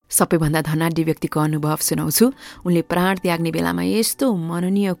सबैभन्दा धनाढ्य व्यक्तिको अनुभव सुनाउँछु। उनले प्राण त्याग्ने बेलामा यस्तो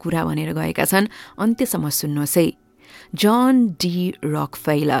मननीय कुरा भनेर गएका छन्, अन्त्यसम्म सुन्नुहोस् है। जन डी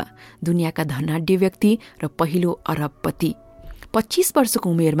रकफेलर दुनियाँका धनाढ्य व्यक्ति र पहिलो अरबपति। 25 वर्षको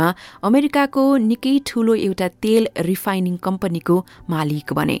उमेरमा अमेरिकाको निकै ठूलो एउटा तेल रिफाइनिङ कम्पनीको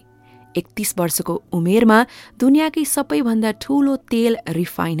मालिक बने। 31 वर्षको उमेरमा दुनियाँकै सबैभन्दा ठूलो तेल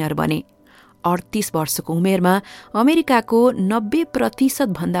रिफाइनर बने। 38 वर्षको उमेरमा अमेरिकाको 90%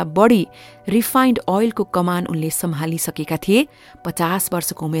 भन्दा बढी रिफाइन्ड ओइलको कमान उनले सम्हालिसकेका थिए। 50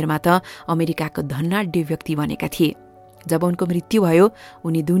 वर्षको उमेरमा त अमेरिकाको धनाढ्य व्यक्ति बनेका थिए। जब उनको मृत्यु भयो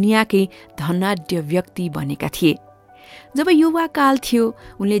उनी दुनियाँकै धनाढ्य व्यक्ति बनेका थिए। जब युवाकाल थियो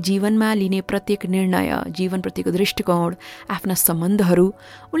उनले जीवनमा लिने प्रत्येक निर्णय, जीवनप्रतिको दृष्टिकोण, आफ्ना सम्बन्धहरू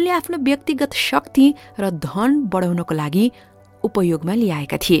उनले आफ्नो व्यक्तिगत शक्ति र धन बढाउनको लागि उपयोगमा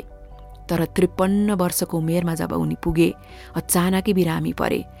ल्याएका थिए। तर 53 वर्षको उमेरमा जब उनी पुगे, अचानकै बिरामी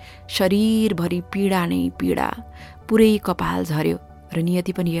परे। शरीरभरि पीडा नै पीडा, पुरै कपाल झर्यो र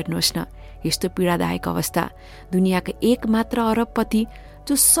नियति पनि हेर्नुहोस् न, यस्तो पीडादायक अवस्था। दुनियाँका एकमात्र अरबपति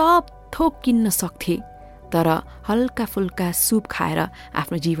जो सब थोक किन्न सक्थे, तर हल्का फुल्का सुप खाएर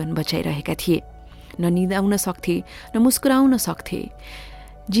आफ्नो जीवन बचाइरहेका थिए। न निदाउन सक्थे, न मुस्कुराउन सक्थे।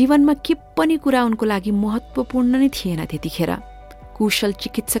 जीवनमा के पनि कुरा उनको लागि महत्त्वपूर्ण नै थिएन त्यतिखेर। कुशल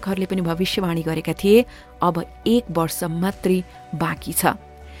चिकित्सकहरूले पनि भविष्यवाणी गरेका थिए, अब 1 वर्ष मात्रै बाँकी छ।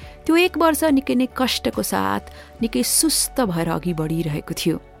 त्यो 1 वर्ष निकै नै कष्टको साथ, निकै सुस्त भएर अघि बढिरहेको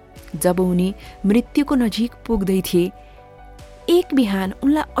थियो। जब उनी मृत्युको नजिक पुग्दै थिए, एक बिहान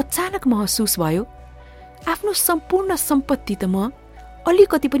उनलाई अचानक महसुस भयो, आफ्नो सम्पूर्ण सम्पत्ति त म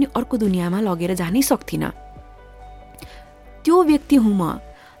अलिकति पनि अर्को दुनियाँमा लगेर जानै सक्दिनँ। त्यो व्यक्ति हुँ म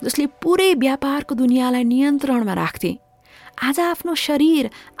जसले पुरै व्यापारको दुनियाँलाई नियन्त्रणमा राख्थे। आज आफ्नो शरीर,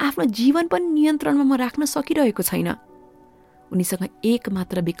 आफ्नो जीवन पनि नियन्त्रणमा म राख्न सकिरहेको छैन। उनीसँग एक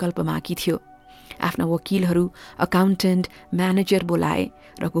मात्र विकल्प बाँकी थियो। आफ्ना वकिलहरू, अकाउन्टेन्ट, म्यानेजर बोलाए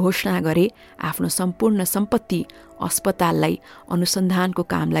र घोषणा गरे आफ्नो सम्पूर्ण सम्पत्ति अस्पताललाई, अनुसन्धानको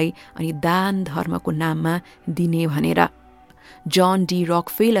कामलाई अनि दान धर्मको नाममा दिने भनेर। जन डी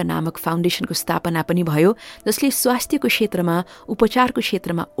रकफेलर नामक फाउन्डेसनको स्थापना पनि भयो, जसले स्वास्थ्यको क्षेत्रमा, उपचारको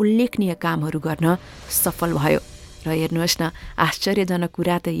क्षेत्रमा उल्लेखनीय कामहरू गर्न सफल भयो। र हेर्नुहोस् न, आश्चर्यजनक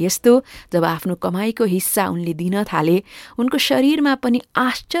कुरा त यस्तो, जब आफ्नो कमाईको हिस्सा उनले दिन थाले, उनको शरीरमा पनि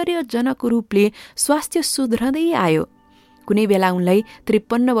आश्चर्यजनक रूपले स्वास्थ्य सुध्रदै आयो। कुनै बेला उनलाई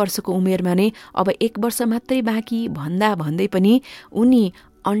 53 वर्षको उमेरमा नै अब 1 वर्ष मात्रै बाँकी भन्दै पनि उनी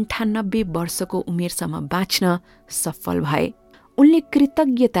 98 वर्षको उमेरसम्म बाँच्न सफल भए। उनले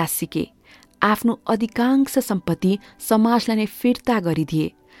कृतज्ञता सिके। आफ्नो अधिकांश सम्पत्ति समाजलाई नै फिर्ता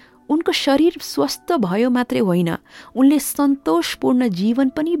गरिदिए। उनको शरीर स्वस्थ भयो मात्रै होइन, उनले सन्तोषपूर्ण जीवन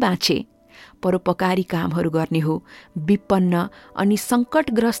पनि बाँचे। परोपकारी कामहरू गर्ने हो, विपन्न अनि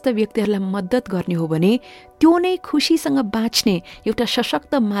सङ्कटग्रस्त व्यक्तिहरूलाई मद्दत गर्ने हो भने त्यो नै खुसीसँग बाँच्ने एउटा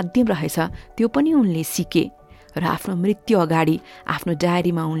सशक्त माध्यम रहेछ, त्यो पनि उनले सिके। र आफ्नो मृत्यु अगाडि आफ्नो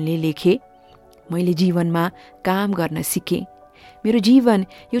डायरीमा उनले लेखे, मैले जीवनमा काम गर्न सिकेँ। मेरो जीवन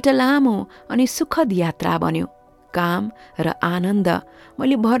एउटा लामो अनि सुखद यात्रा बन्यो। काम र आनन्द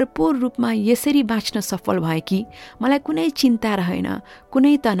मैले भरपूर रूपमा यसरी बाँच्न सफल भएँ कि मलाई कुनै चिन्ता रहेन,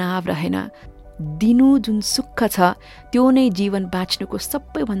 कुनै तनाव रहेन। दिनु जुन सुख छ त्यो नै जीवन बाँच्नुको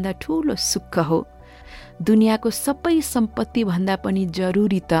सबैभन्दा ठूलो सुख हो। दुनियाँको सबै सम्पत्ति भन्दा पनि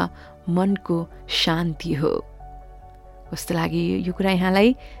जरुरी त मनको शान्ति हो। कस्तो लाग्यो यो कुरा यहाँलाई?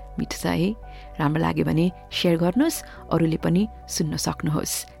 मिठो छ है? राम्रो लाग्यो भने शेयर गर्नुहोस्, अरूले पनि सुन्न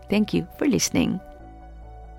सक्नुहोस्। Thank you for listening.